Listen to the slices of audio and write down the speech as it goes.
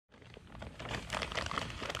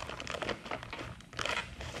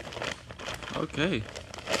Okay.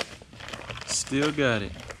 Still got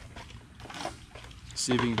it.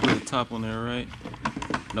 See if we can put the top on there, right?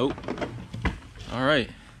 Nope.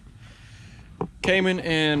 Alright. Cayman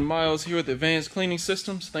and Miles here with Advanced Cleaning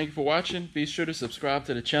Systems. Thank you for watching. Be sure to subscribe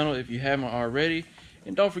to the channel if you haven't already.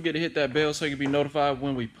 And don't forget to hit that bell so you can be notified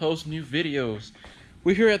when we post new videos.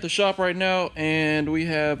 We're here at the shop right now and we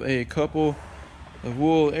have a couple of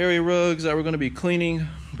wool area rugs that we're going to be cleaning.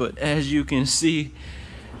 But as you can see,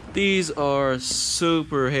 these are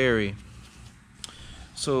super hairy.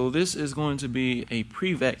 So this is going to be a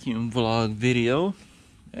pre-vacuum vlog video.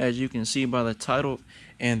 As you can see by the title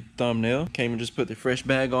and thumbnail. Cayman just put the fresh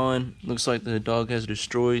bag on. Looks like the dog has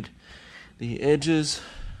destroyed the edges.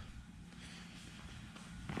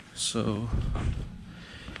 So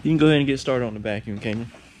you can go ahead and get started on the vacuum,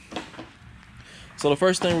 Cayman. So the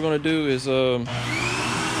first thing we're going to do is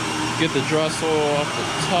get the dry soil off the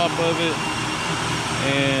top of it,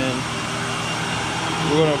 and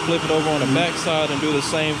we're going to flip it over on the back side and do the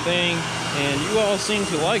same thing. And you all seem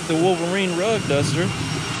to like the Wolverine rug duster,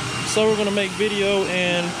 so we're going to make video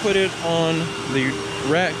and put it on the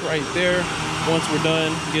rack right there once we're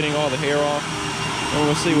done getting all the hair off. And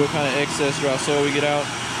we'll see what kind of excess dry soil we get out.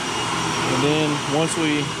 And then once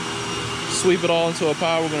we sweep it all into a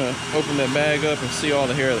pile, we're going to open that bag up and see all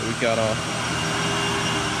the hair that we got off.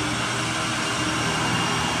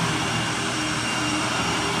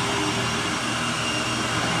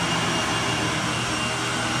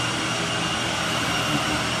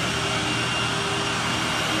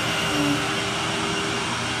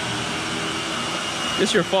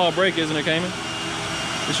 It's your fall break, isn't it, Cayman?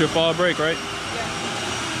 It's your fall break, right? Yeah.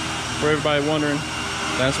 For everybody wondering,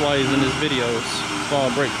 that's why he's in this video. It's fall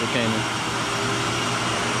break for Cayman.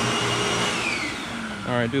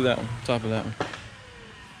 All right, do that one, top of that one.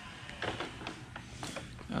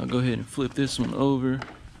 I'll go ahead and flip this one over.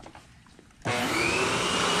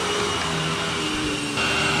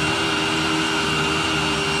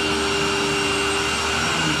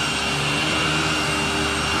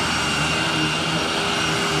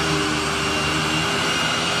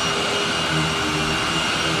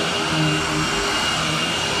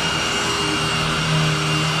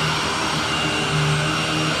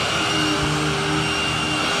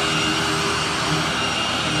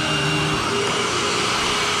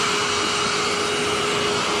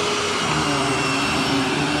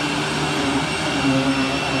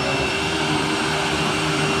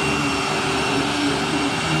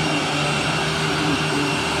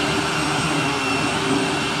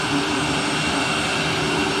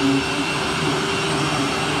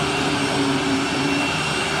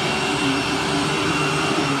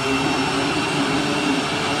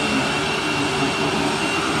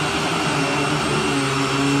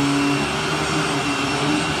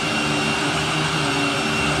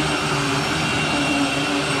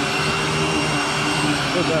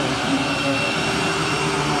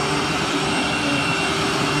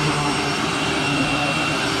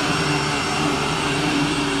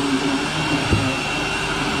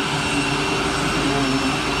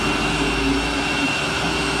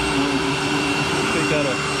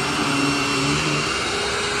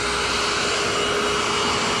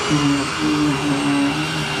 You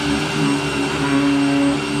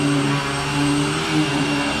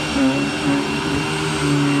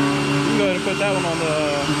can go ahead and put that one on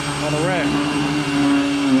the rack.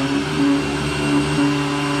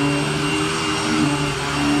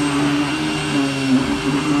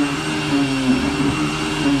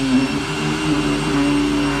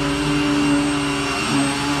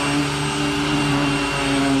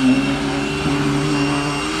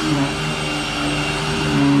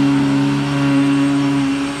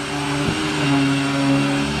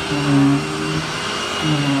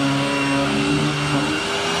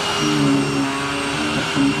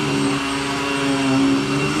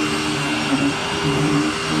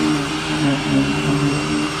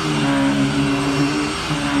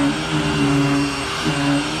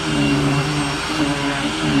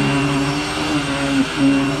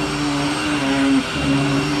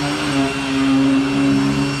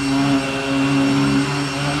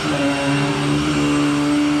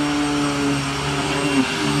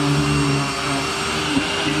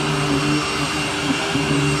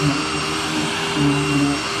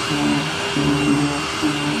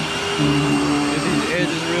 Get these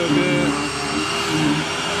edges real good.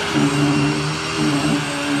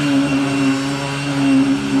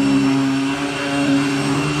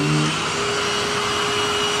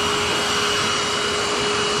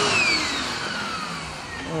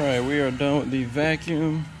 Alright, we are done with the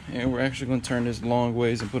vacuum, and we're actually going to turn this long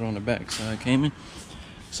ways and put it on the back side, Cayman.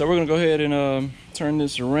 So we're going to go ahead and turn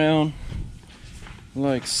this around.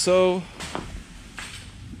 like so.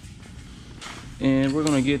 And we're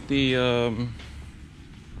gonna get the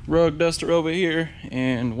rug duster over here,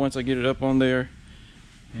 and once I get it up on there,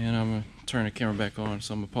 and I'm gonna turn the camera back on,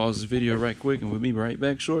 so I'm gonna pause this video right quick and we'll be right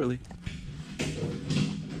back shortly.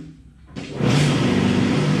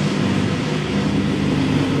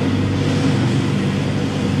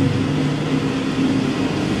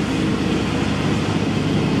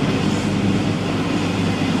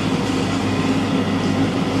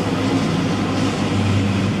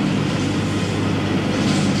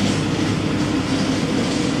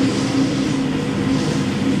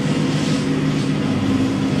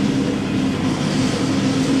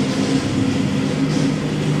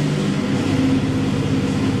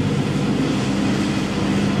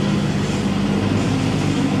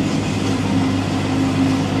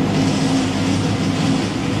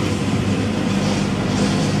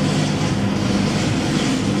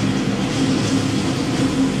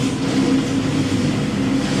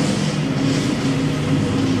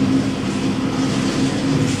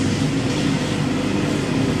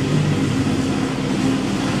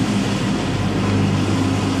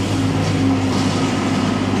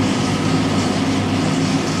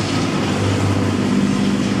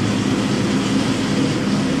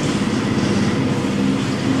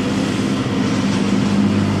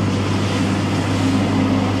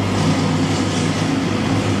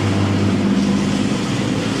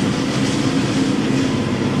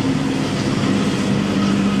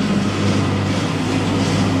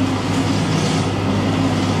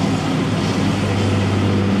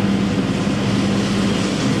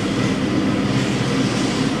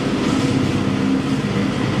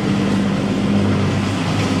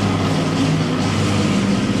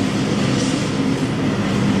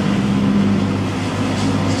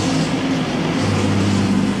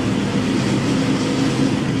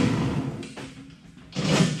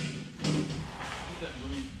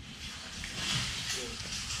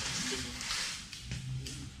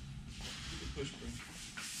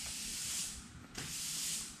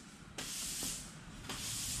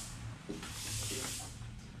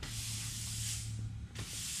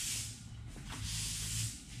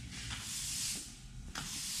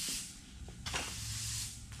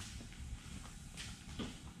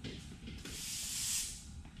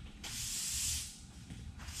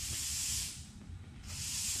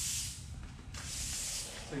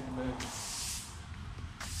 Take the bag.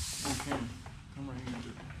 Okay, come right here and do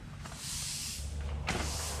it.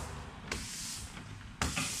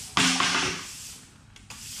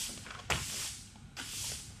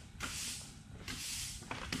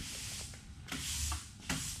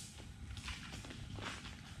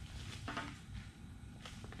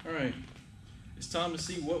 All right, it's time to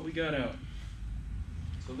see what we got out.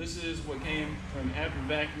 So this is what came from after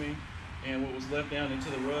vacuuming and what was left down into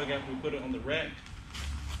the rug after we put it on the rack.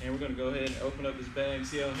 And we're gonna go ahead and open up this bag,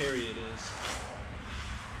 see how hairy it is.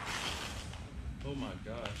 Oh my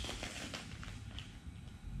gosh.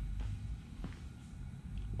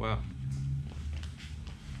 Wow.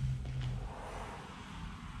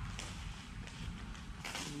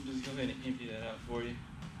 Let me just go ahead and empty that out for you.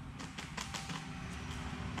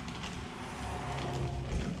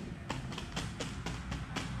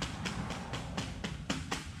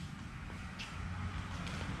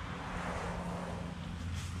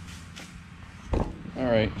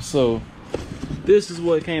 Alright, so this is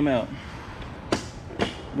what came out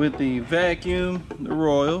with the vacuum, the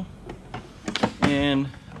Royal, and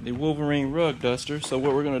the Wolverine rug duster. So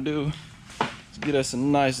what we're going to do is get us a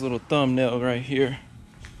nice little thumbnail right here.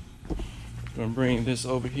 I'm going to bring this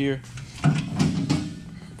over here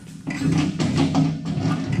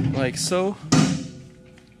like so.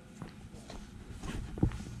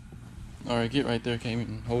 Alright, get right there, Cayman,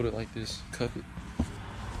 and hold it like this, cup it.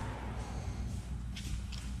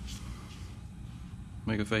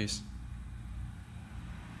 Make a face.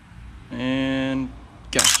 And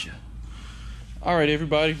gotcha. Alright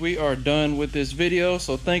everybody, we are done with this video,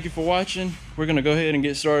 so thank you for watching. We're gonna go ahead and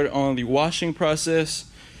get started on the washing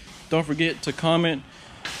process. Don't forget to comment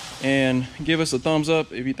and give us a thumbs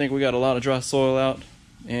up if you think we got a lot of dry soil out,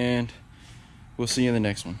 and we'll see you in the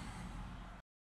next one.